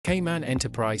Cayman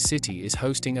Enterprise City is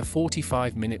hosting a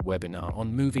 45-minute webinar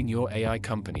on moving your AI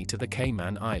company to the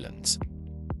Cayman Islands.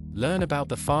 Learn about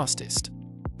the fastest,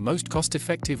 most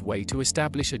cost-effective way to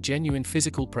establish a genuine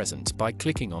physical presence by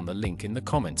clicking on the link in the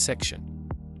comment section.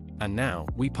 And now,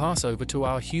 we pass over to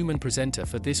our human presenter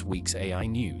for this week's AI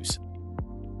news.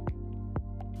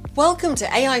 Welcome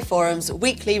to AI Forum's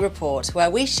weekly report,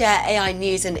 where we share AI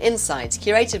news and insights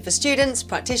curated for students,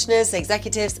 practitioners,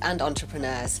 executives, and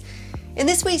entrepreneurs. In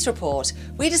this week's report,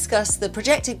 we discuss the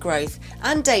projected growth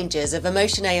and dangers of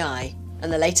emotion AI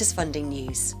and the latest funding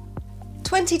news.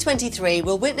 2023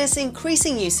 will witness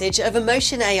increasing usage of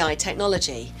emotion AI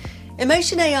technology.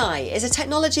 Emotion AI is a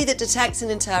technology that detects and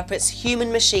interprets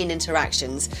human-machine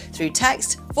interactions through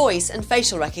text, voice, and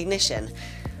facial recognition.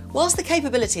 Whilst the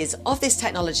capabilities of this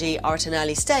technology are at an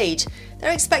early stage,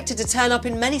 they're expected to turn up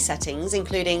in many settings,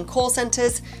 including call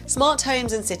centres, smart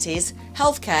homes and cities,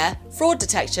 healthcare, fraud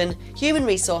detection, human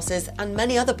resources, and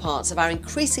many other parts of our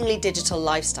increasingly digital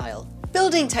lifestyle.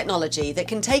 Building technology that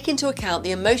can take into account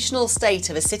the emotional state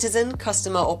of a citizen,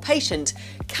 customer, or patient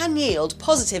can yield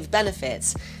positive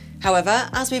benefits. However,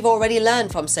 as we've already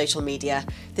learned from social media,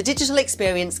 the digital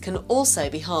experience can also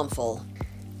be harmful.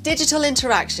 Digital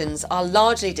interactions are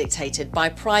largely dictated by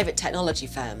private technology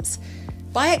firms.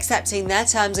 By accepting their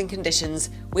terms and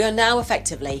conditions, we are now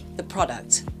effectively the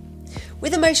product.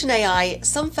 With emotion AI,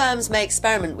 some firms may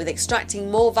experiment with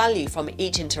extracting more value from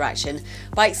each interaction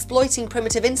by exploiting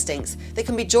primitive instincts that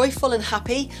can be joyful and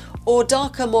happy, or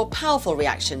darker, more powerful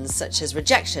reactions such as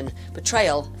rejection,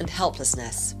 betrayal, and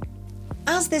helplessness.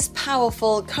 As this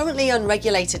powerful, currently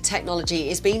unregulated technology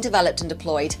is being developed and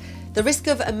deployed, the risk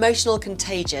of emotional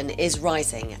contagion is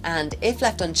rising and, if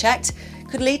left unchecked,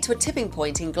 could lead to a tipping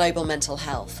point in global mental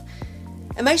health.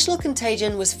 Emotional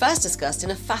contagion was first discussed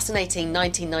in a fascinating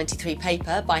 1993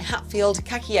 paper by Hatfield,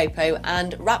 Cacioppo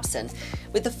and Rapson,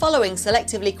 with the following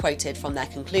selectively quoted from their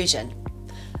conclusion.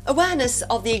 Awareness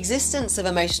of the existence of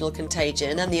emotional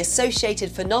contagion and the associated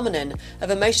phenomenon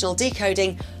of emotional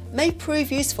decoding may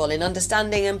prove useful in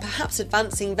understanding and perhaps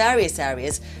advancing various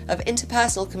areas of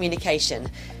interpersonal communication,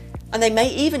 and they may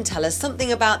even tell us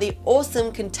something about the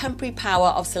awesome contemporary power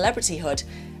of celebrityhood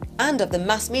and of the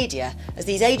mass media as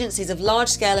these agencies of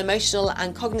large-scale emotional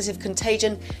and cognitive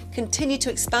contagion continue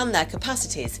to expand their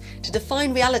capacities to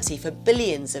define reality for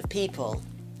billions of people.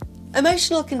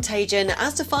 Emotional contagion,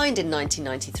 as defined in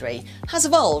 1993, has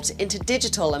evolved into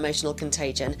digital emotional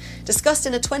contagion, discussed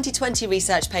in a 2020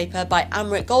 research paper by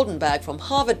Amrit Goldenberg from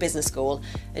Harvard Business School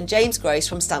and James Gross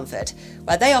from Stanford,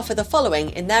 where they offer the following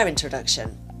in their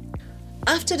introduction.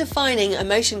 After defining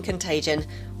emotion contagion,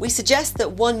 we suggest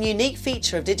that one unique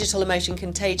feature of digital emotion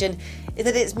contagion is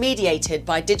that it's mediated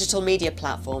by digital media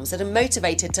platforms that are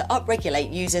motivated to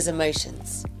upregulate users'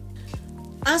 emotions.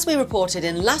 As we reported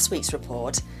in last week's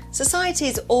report, society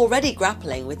is already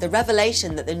grappling with the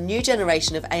revelation that the new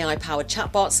generation of AI-powered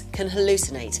chatbots can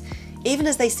hallucinate, even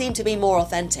as they seem to be more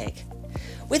authentic.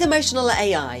 With emotional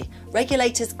AI,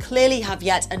 regulators clearly have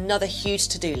yet another huge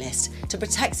to-do list to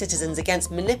protect citizens against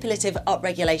manipulative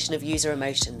upregulation of user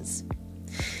emotions.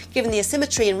 Given the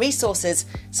asymmetry in resources,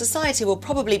 society will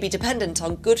probably be dependent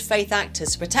on good faith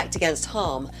actors to protect against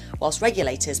harm, whilst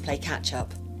regulators play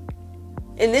catch-up.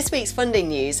 In this week's funding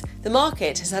news, the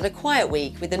market has had a quiet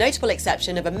week with the notable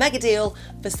exception of a mega deal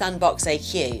for Sandbox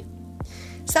AQ.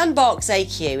 Sandbox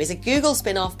AQ is a Google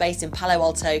spin-off based in Palo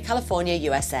Alto, California,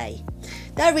 USA.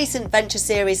 Their recent venture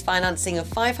series financing of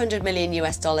 $500 million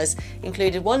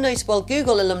included one notable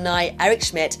Google alumni, Eric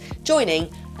Schmidt, joining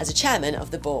as a chairman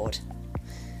of the board.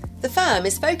 The firm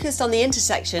is focused on the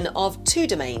intersection of two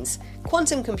domains,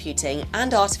 quantum computing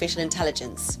and artificial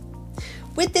intelligence.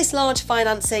 With this large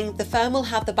financing, the firm will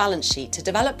have the balance sheet to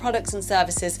develop products and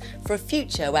services for a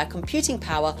future where computing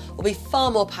power will be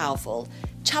far more powerful,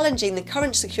 challenging the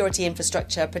current security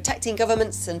infrastructure protecting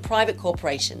governments and private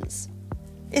corporations.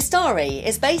 Istari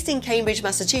is based in Cambridge,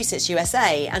 Massachusetts,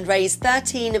 USA, and raised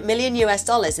 $13 million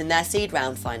in their seed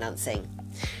round financing.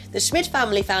 The Schmidt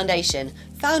Family Foundation,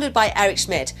 founded by Eric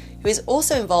Schmidt, who is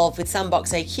also involved with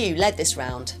Sandbox AQ, led this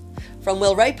round. From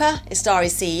Will Roper,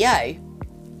 Istari's CEO,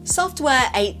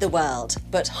 software ate the world,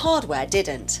 but hardware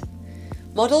didn't.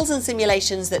 Models and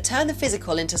simulations that turn the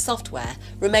physical into software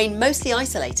remain mostly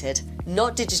isolated,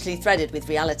 not digitally threaded with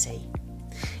reality.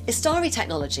 Istari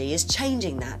technology is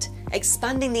changing that,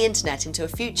 expanding the internet into a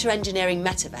future engineering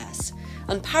metaverse.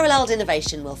 Unparalleled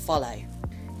innovation will follow.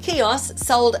 Kios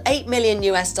sold $8 million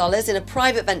in a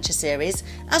private venture series,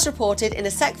 as reported in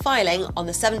a SEC filing on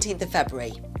the 17th of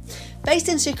February. Based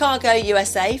in Chicago,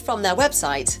 USA, from their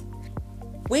website,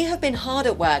 We have been hard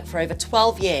at work for over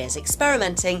 12 years,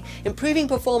 experimenting, improving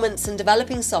performance and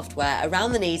developing software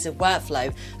around the needs of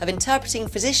workflow of interpreting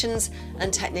physicians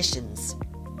and technicians.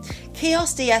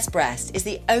 Kios DS Breast is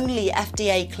the only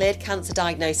FDA-cleared cancer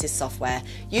diagnosis software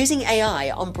using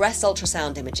AI on breast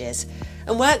ultrasound images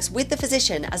and works with the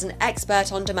physician as an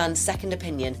expert on-demand second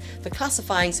opinion for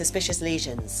classifying suspicious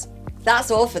lesions.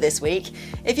 That's all for this week.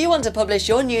 If you want to publish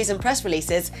your news and press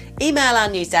releases, email our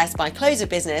news desk by close of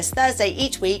business Thursday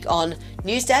each week on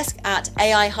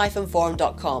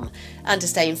newsdesk@ai-forum.com. And to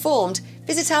stay informed,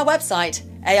 visit our website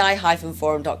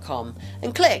ai-forum.com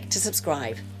and click to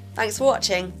subscribe. Thanks for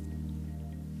watching.